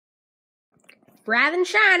Rise and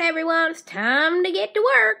shine, everyone. It's time to get to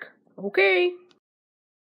work. Okay.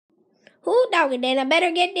 Who doggy then? I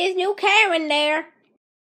better get this new cow in there.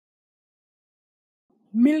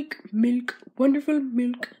 Milk, milk, wonderful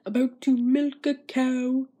milk, about to milk a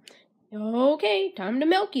cow. Okay, time to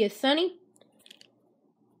milk you, Sonny.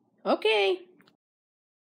 Okay.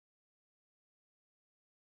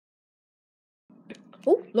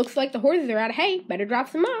 Oh, looks like the horses are out of hay. Better drop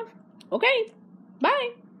some off. Okay, bye.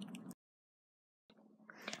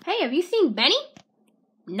 Hey, have you seen Benny?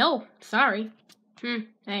 No, sorry.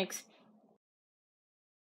 Thanks.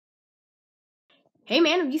 Hey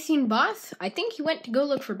man, have you seen Boss? I think he went to go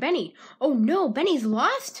look for Benny. Oh no, Benny's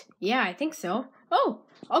lost? Yeah, I think so. Oh,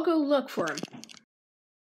 I'll go look for him.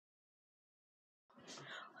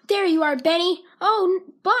 There you are, Benny. Oh,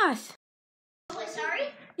 Boss. Oh, sorry?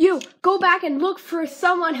 You, go back and look for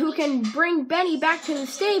someone who can bring Benny back to the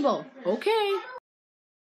stable. Okay.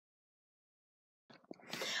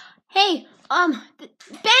 Hey,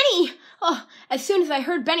 Benny! Oh, as soon as I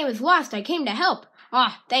heard Benny was lost, I came to help.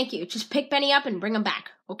 Ah, thank you. Just pick Benny up and bring him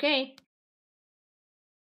back. Okay.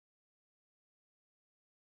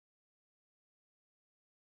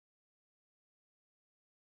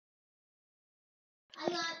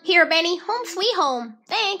 Here, Benny. Home sweet home.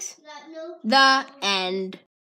 Thanks. The end.